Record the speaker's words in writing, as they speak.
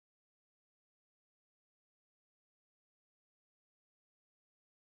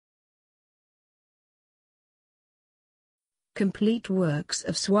Complete works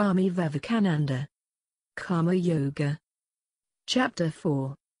of Swami Vivekananda. Karma Yoga. Chapter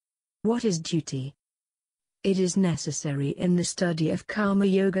 4. What is duty? It is necessary in the study of Karma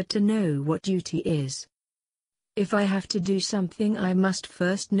Yoga to know what duty is. If I have to do something, I must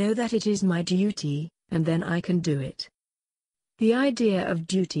first know that it is my duty, and then I can do it. The idea of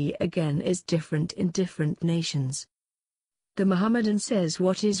duty again is different in different nations. The Mohammedan says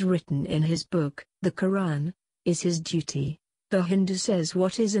what is written in his book, the Quran, is his duty. The Hindu says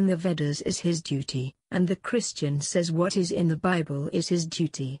what is in the Vedas is his duty, and the Christian says what is in the Bible is his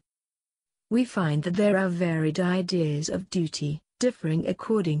duty. We find that there are varied ideas of duty, differing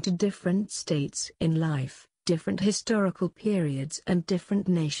according to different states in life, different historical periods and different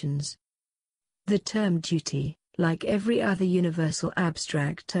nations. The term duty, like every other universal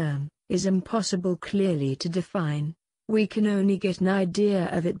abstract term, is impossible clearly to define. We can only get an idea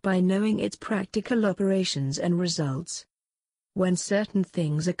of it by knowing its practical operations and results. When certain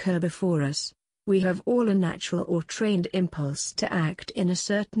things occur before us, we have all a natural or trained impulse to act in a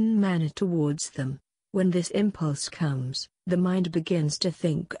certain manner towards them. When this impulse comes, the mind begins to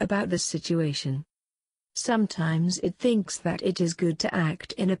think about the situation. Sometimes it thinks that it is good to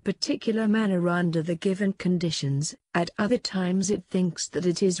act in a particular manner under the given conditions, at other times it thinks that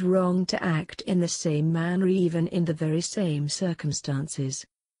it is wrong to act in the same manner even in the very same circumstances.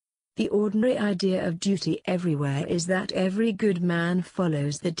 The ordinary idea of duty everywhere is that every good man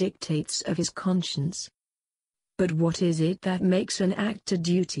follows the dictates of his conscience. But what is it that makes an act a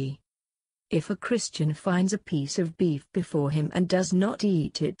duty? If a Christian finds a piece of beef before him and does not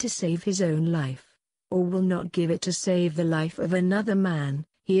eat it to save his own life, or will not give it to save the life of another man,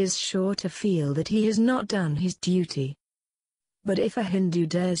 he is sure to feel that he has not done his duty. But if a Hindu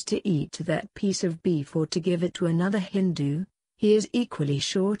dares to eat that piece of beef or to give it to another Hindu, he is equally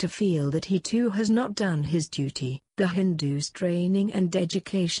sure to feel that he too has not done his duty. The Hindu's training and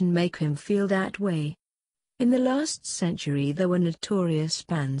education make him feel that way. In the last century there were notorious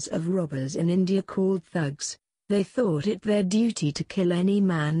bands of robbers in India called thugs. They thought it their duty to kill any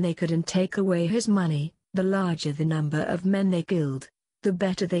man they could and take away his money. The larger the number of men they killed, the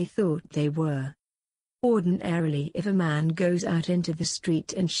better they thought they were. Ordinarily, if a man goes out into the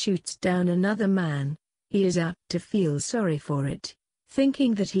street and shoots down another man, he is apt to feel sorry for it,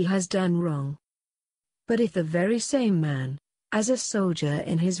 thinking that he has done wrong. But if the very same man, as a soldier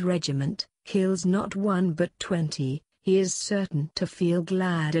in his regiment, kills not one but 20, he is certain to feel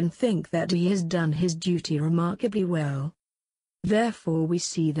glad and think that he has done his duty remarkably well. Therefore we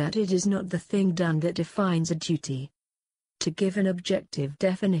see that it is not the thing done that defines a duty. To give an objective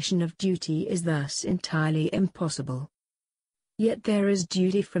definition of duty is thus entirely impossible. Yet there is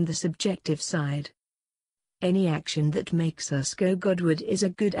duty from the subjective side. Any action that makes us go Godward is a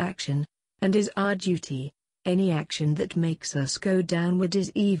good action, and is our duty. Any action that makes us go downward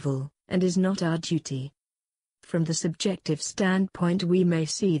is evil, and is not our duty. From the subjective standpoint we may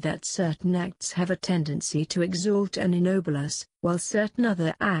see that certain acts have a tendency to exalt and ennoble us, while certain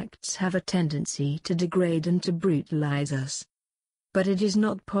other acts have a tendency to degrade and to brutalize us. But it is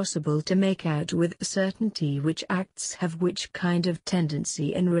not possible to make out with certainty which acts have which kind of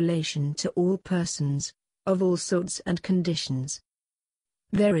tendency in relation to all persons, of all sorts and conditions.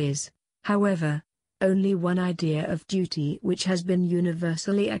 There is, however, only one idea of duty which has been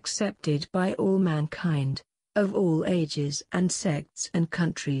universally accepted by all mankind, of all ages and sects and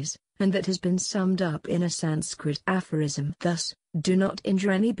countries, and that has been summed up in a Sanskrit aphorism thus: do not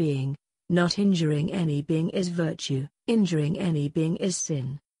injure any being. Not injuring any being is virtue, injuring any being is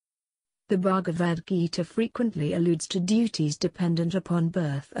sin. The Bhagavad Gita frequently alludes to duties dependent upon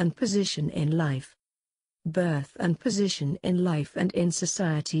birth and position in life. Birth and position in life and in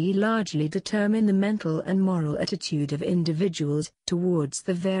society largely determine the mental and moral attitude of individuals towards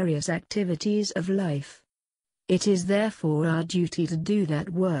the various activities of life. It is therefore our duty to do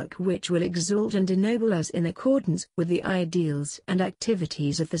that work which will exalt and ennoble us in accordance with the ideals and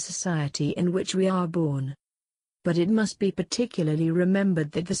activities of the society in which we are born. But it must be particularly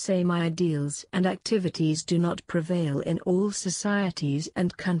remembered that the same ideals and activities do not prevail in all societies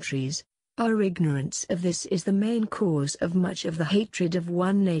and countries. Our ignorance of this is the main cause of much of the hatred of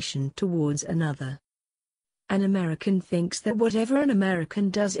one nation towards another. An American thinks that whatever an American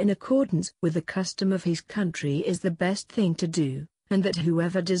does in accordance with the custom of his country is the best thing to do, and that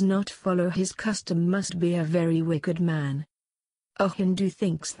whoever does not follow his custom must be a very wicked man. A Hindu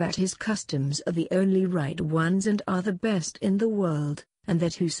thinks that his customs are the only right ones and are the best in the world, and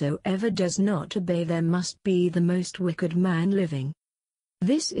that whosoever does not obey them must be the most wicked man living.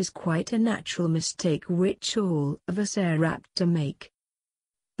 This is quite a natural mistake which all of us are apt to make.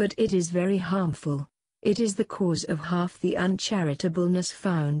 But it is very harmful. It is the cause of half the uncharitableness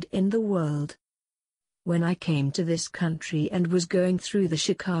found in the world. When I came to this country and was going through the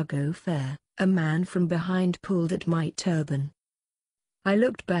Chicago Fair, a man from behind pulled at my turban. I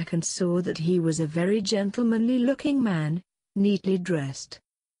looked back and saw that he was a very gentlemanly-looking man, neatly dressed.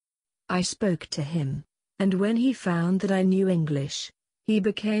 I spoke to him, and when he found that I knew English, he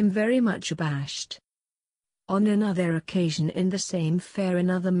became very much abashed. On another occasion in the same fair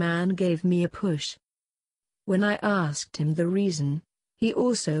another man gave me a push. When I asked him the reason, he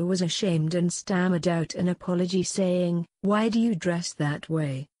also was ashamed and stammered out an apology saying, "Why do you dress that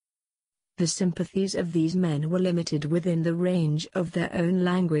way?" The sympathies of these men were limited within the range of their own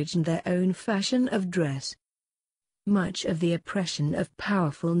language and their own fashion of dress. Much of the oppression of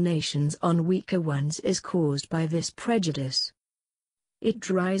powerful nations on weaker ones is caused by this prejudice. It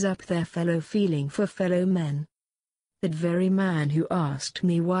dries up their fellow feeling for fellow men. That very man who asked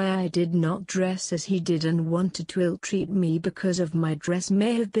me why I did not dress as he did and wanted to ill-treat me because of my dress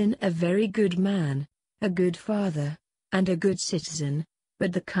may have been a very good man, a good father, and a good citizen,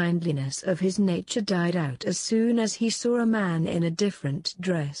 but the kindliness of his nature died out as soon as he saw a man in a different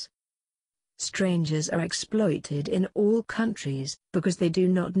dress. Strangers are exploited in all countries because they do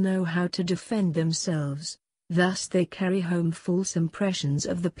not know how to defend themselves, thus they carry home false impressions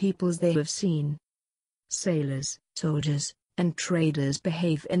of the peoples they have seen. Sailors, soldiers, and traders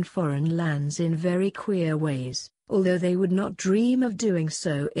behave in foreign lands in very queer ways, although they would not dream of doing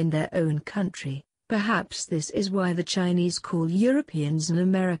so in their own country. Perhaps this is why the Chinese call Europeans and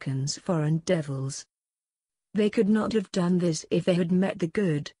Americans foreign devils. They could not have done this if they had met the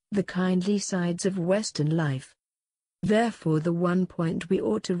good, the kindly sides of Western life. Therefore the one point we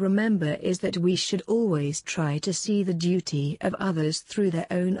ought to remember is that we should always try to see the duty of others through their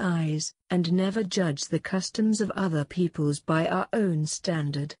own eyes, and never judge the customs of other peoples by our own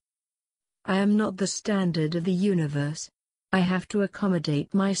standard. I am not the standard of the universe. I have to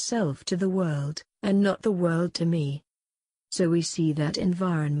accommodate myself to the world, and not the world to me. So we see that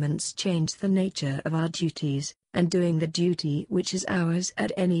environments change the nature of our duties, and doing the duty which is ours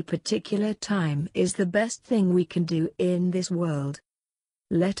at any particular time is the best thing we can do in this world.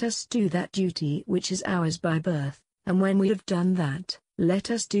 Let us do that duty which is ours by birth, and when we have done that, let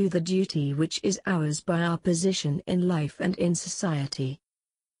us do the duty which is ours by our position in life and in society.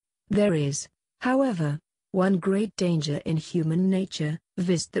 There is, however, one great danger in human nature,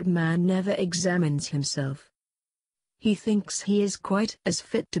 viz. That man never examines himself. He thinks he is quite as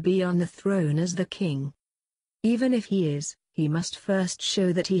fit to be on the throne as the king. Even if he is, he must first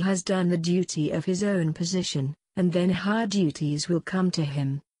show that he has done the duty of his own position, and then higher duties will come to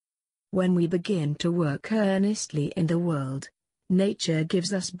him. When we begin to work earnestly in the world, nature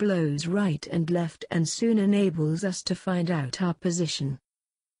gives us blows right and left and soon enables us to find out our position.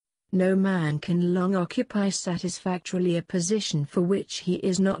 No man can long occupy satisfactorily a position for which he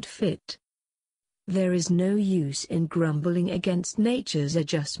is not fit. There is no use in grumbling against nature's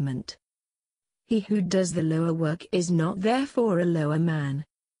adjustment. He who does the lower work is not therefore a lower man.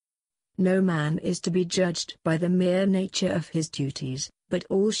 No man is to be judged by the mere nature of his duties, but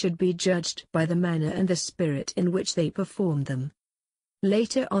all should be judged by the manner and the spirit in which they perform them.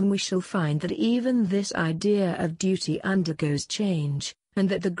 Later on we shall find that even this idea of duty undergoes change, and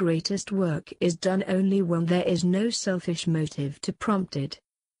that the greatest work is done only when there is no selfish motive to prompt it.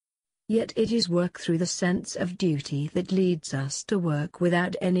 Yet it is work through the sense of duty that leads us to work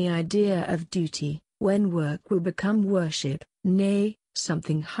without any idea of duty. When work will become worship, nay,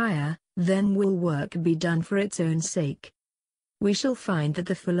 something higher, then will work be done for its own sake. We shall find that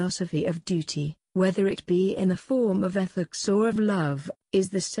the philosophy of duty, whether it be in the form of ethics or of love, is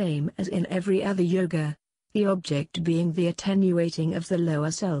the same as in every other yoga, the object being the attenuating of the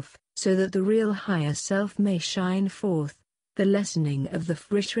lower self, so that the real higher self may shine forth, the lessening of the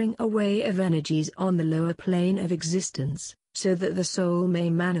frittering away of energies on the lower plane of existence, so that the soul may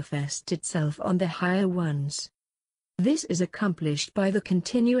manifest itself on the higher ones. This is accomplished by the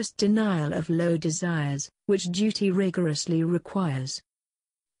continuous denial of low desires, which duty rigorously requires.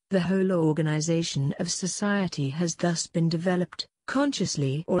 The whole organization of society has thus been developed,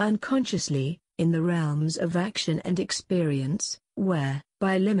 consciously or unconsciously, in the realms of action and experience, where,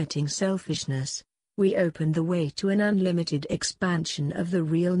 by limiting selfishness, we open the way to an unlimited expansion of the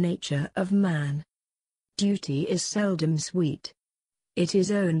real nature of man. Duty is seldom sweet. It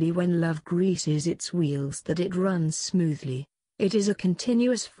is only when love greases its wheels that it runs smoothly. It is a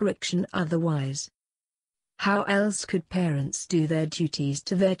continuous friction otherwise. How else could parents do their duties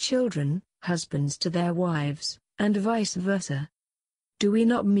to their children, husbands to their wives, and vice versa? Do we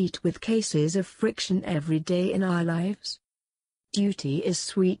not meet with cases of friction every day in our lives? Duty is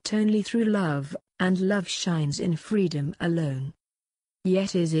sweet only through love, and love shines in freedom alone.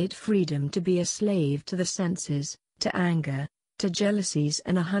 Yet is it freedom to be a slave to the senses, to anger, to jealousies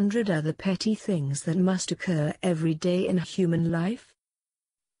and 100 other petty things that must occur every day in human life?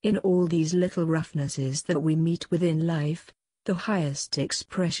 In all these little roughnesses that we meet with in life, the highest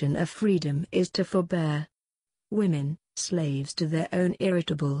expression of freedom is to forbear. Women, slaves to their own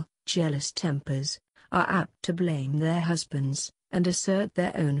irritable, jealous tempers, are apt to blame their husbands, and assert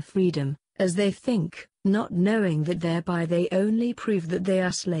their own freedom, as they think, not knowing that thereby they only prove that they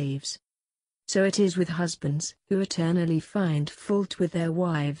are slaves. So it is with husbands who eternally find fault with their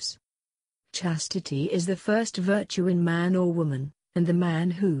wives. Chastity is the first virtue in man or woman, and the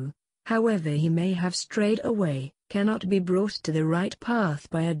man who, however he may have strayed away, cannot be brought to the right path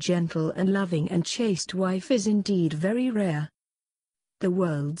by a gentle and loving and chaste wife is indeed very rare. The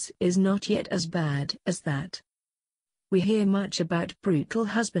world's is not yet as bad as that. We hear much about brutal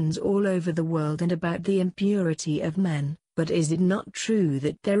husbands all over the world and about the impurity of men, but is it not true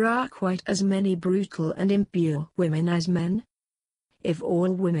that there are quite as many brutal and impure women as men? If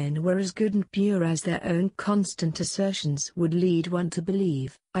all women were as good and pure as their own constant assertions would lead one to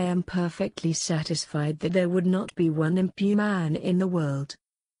believe, I am perfectly satisfied that there would not be one impure man in the world.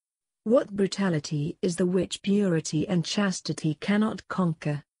 What brutality is the which purity and chastity cannot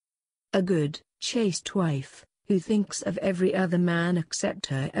conquer? A good, chaste wife, who thinks of every other man except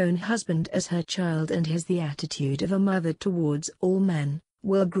her own husband as her child and has the attitude of a mother towards all men,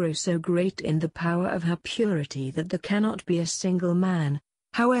 will grow so great in the power of her purity that there cannot be a single man,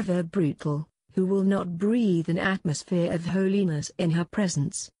 however brutal, who will not breathe an atmosphere of holiness in her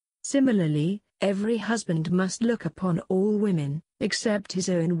presence. Similarly, every husband must look upon all women, except his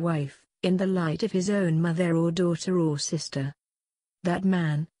own wife, in the light of his own mother or daughter or sister. That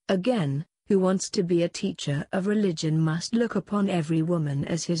man, again, who wants to be a teacher of religion must look upon every woman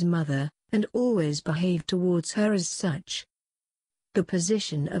as his mother, and always behave towards her as such. The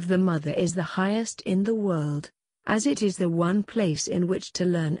position of the mother is the highest in the world, as it is the one place in which to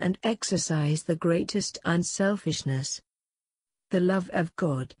learn and exercise the greatest unselfishness. The love of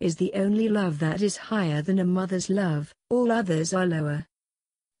God is the only love that is higher than a mother's love, all others are lower.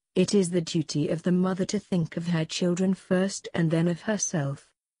 It is the duty of the mother to think of her children first and then of herself.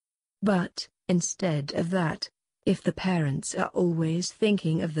 But, instead of that, if the parents are always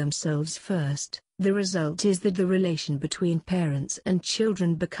thinking of themselves first, the result is that the relation between parents and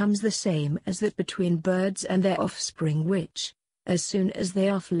children becomes the same as that between birds and their offspring which, as soon as they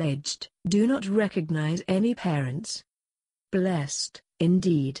are fledged, do not recognize any parents. Blessed,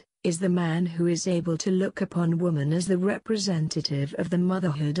 indeed, is the man who is able to look upon woman as the representative of the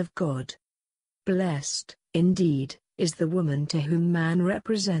motherhood of God. Blessed, indeed, is the woman to whom man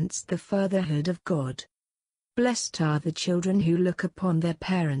represents the fatherhood of God. Blessed are the children who look upon their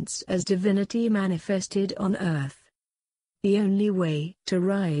parents as divinity manifested on earth. The only way to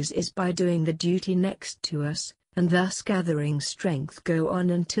rise is by doing the duty next to us, and thus gathering strength go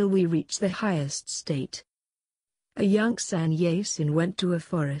on until we reach the highest state. A young sannyasin went to a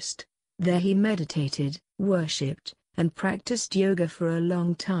forest. There he meditated, worshipped, and practiced yoga for a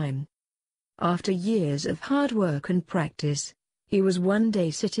long time. After years of hard work and practice, he was one day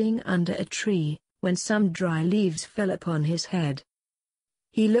sitting under a tree, when some dry leaves fell upon his head.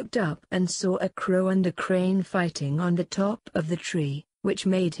 He looked up and saw a crow and a crane fighting on the top of the tree, which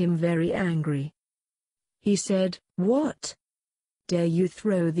made him very angry. He said, "What? Dare you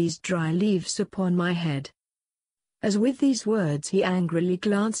throw these dry leaves upon my head?" As with these words he angrily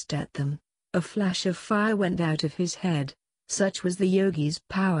glanced at them, a flash of fire went out of his head, such was the yogi's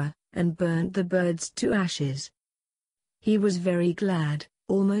power, and burnt the birds to ashes. He was very glad,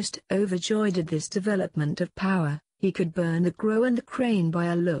 almost overjoyed at this development of power. He could burn the crow and the crane by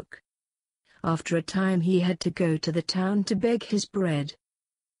a look. After a time he had to go to the town to beg his bread.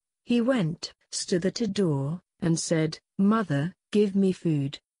 He went, stood at a door, and said, "Mother, give me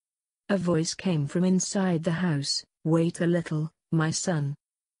food." A voice came from inside the house, "Wait a little, my son."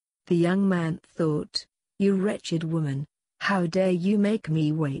 The young man thought, "You wretched woman, how dare you make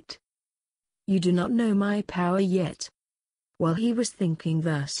me wait? You do not know my power yet." While he was thinking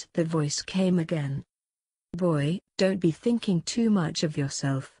thus, the voice came again. "Boy, don't be thinking too much of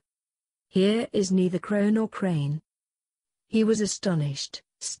yourself. Here is neither crow nor crane." He was astonished,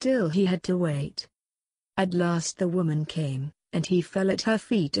 still he had to wait. At last the woman came, and he fell at her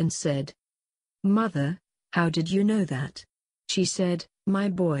feet and said, "Mother, how did you know that?" She said, "My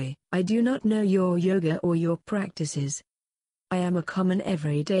boy, I do not know your yoga or your practices. I am a common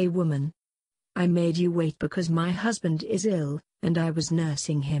everyday woman. I made you wait because my husband is ill, and I was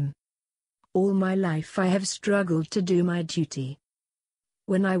nursing him. All my life I have struggled to do my duty.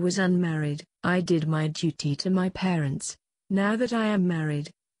 When I was unmarried, I did my duty to my parents. Now that I am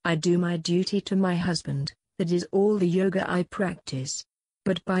married, I do my duty to my husband. That is all the yoga I practice.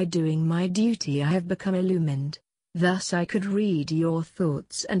 But by doing my duty I have become illumined. Thus I could read your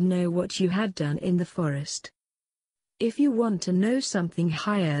thoughts and know what you had done in the forest. If you want to know something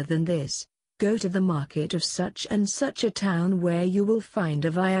higher than this, go to the market of such and such a town where you will find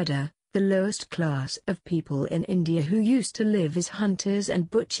a Vyada, the lowest class of people in India who used to live as hunters and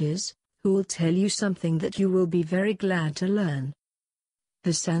butchers, who will tell you something that you will be very glad to learn.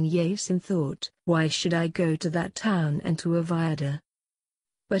 The Sannyasin thought, why should I go to that town and to a Vyada?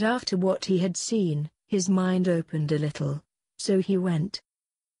 But after what he had seen, his mind opened a little, so he went.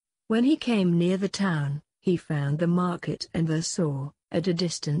 When he came near the town, he found the market and there saw, at a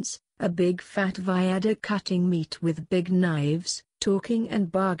distance, a big fat Vyada cutting meat with big knives, talking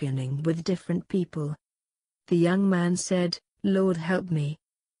and bargaining with different people. The young man said, Lord help me.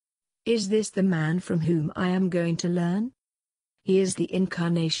 Is this the man from whom I am going to learn? He is the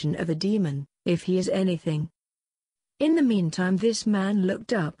incarnation of a demon, if he is anything. In the meantime this man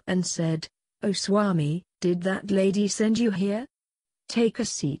looked up and said, O Swami, did that lady send you here? Take a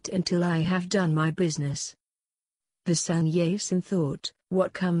seat until I have done my business. The Sannyasin thought,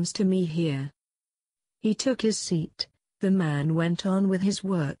 what comes to me here? He took his seat, the man went on with his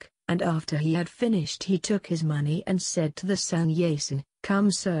work, and after he had finished he took his money and said to the Sannyasin,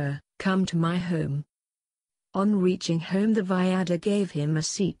 Come sir, come to my home. On reaching home the Vyada gave him a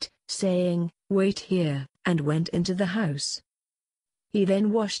seat, saying, Wait here, and went into the house. He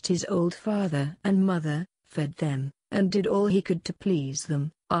then washed his old father and mother, fed them, and did all he could to please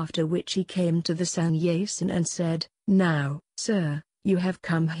them, after which he came to the Sannyasin and said, Now, sir, you have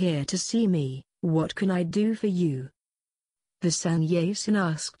come here to see me, what can I do for you? The Sannyasin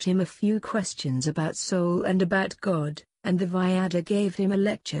asked him a few questions about soul and about God, and the Vyada gave him a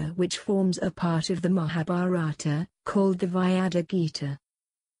lecture which forms a part of the Mahabharata, called the Vyada Gita.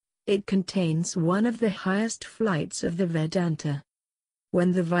 It contains one of the highest flights of the Vedanta.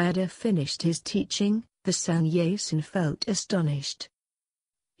 When the Vyada finished his teaching, the Sannyasin felt astonished.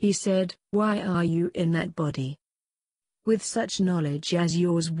 He said, Why are you in that body? With such knowledge as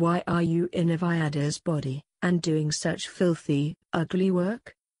yours, why are you in a Vyada's body, and doing such filthy, ugly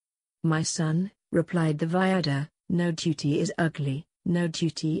work? My son, replied the Vyada, no duty is ugly, no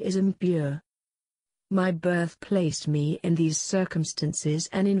duty is impure. My birth placed me in these circumstances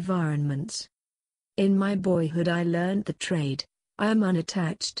and environments. In my boyhood I learned the trade. I am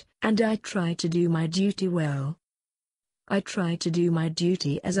unattached, and I try to do my duty well. I try to do my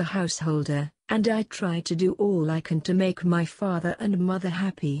duty as a householder, and I try to do all I can to make my father and mother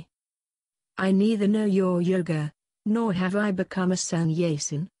happy. I neither know your yoga, nor have I become a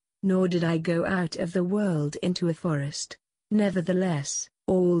Sannyasin, nor did I go out of the world into a forest. Nevertheless,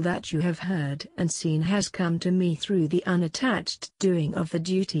 all that you have heard and seen has come to me through the unattached doing of the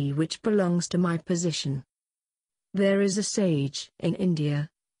duty which belongs to my position. There is a sage in India,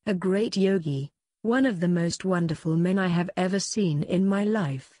 a great yogi, one of the most wonderful men I have ever seen in my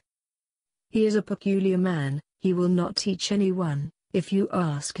life. He is a peculiar man, he will not teach anyone. If you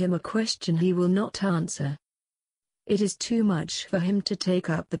ask him a question he will not answer. It is too much for him to take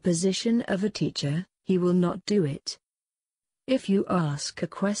up the position of a teacher, he will not do it. If you ask a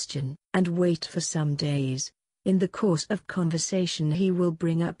question, and wait for some days, in the course of conversation he will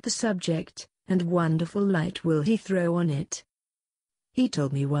bring up the subject, and wonderful light will he throw on it. He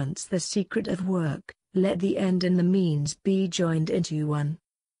told me once the secret of work, let the end and the means be joined into one.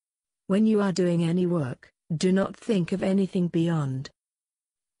 When you are doing any work, do not think of anything beyond.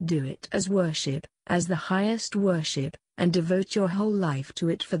 Do it as worship, as the highest worship, and devote your whole life to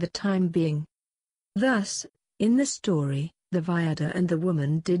it for the time being. Thus, in the story, the Vyada and the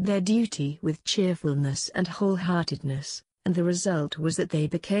woman did their duty with cheerfulness and wholeheartedness, and the result was that they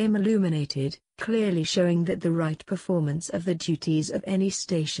became illuminated, clearly showing that the right performance of the duties of any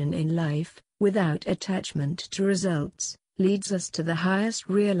station in life, without attachment to results, leads us to the highest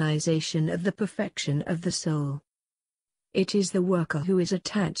realization of the perfection of the soul. It is the worker who is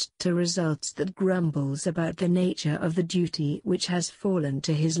attached to results that grumbles about the nature of the duty which has fallen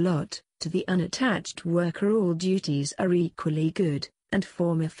to his lot. To the unattached worker all duties are equally good, and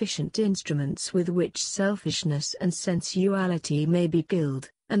form efficient instruments with which selfishness and sensuality may be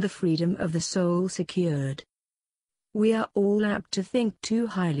killed, and the freedom of the soul secured. We are all apt to think too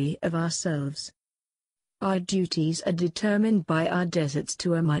highly of ourselves. Our duties are determined by our deserts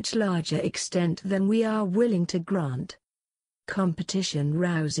to a much larger extent than we are willing to grant. Competition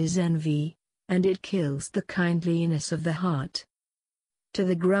rouses envy, and it kills the kindliness of the heart. To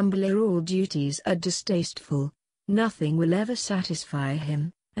the grumbler all duties are distasteful, nothing will ever satisfy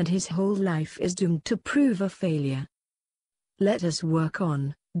him, and his whole life is doomed to prove a failure. Let us work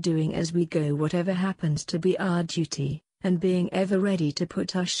on, doing as we go whatever happens to be our duty, and being ever ready to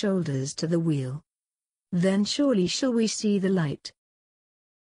put our shoulders to the wheel. Then surely shall we see the light,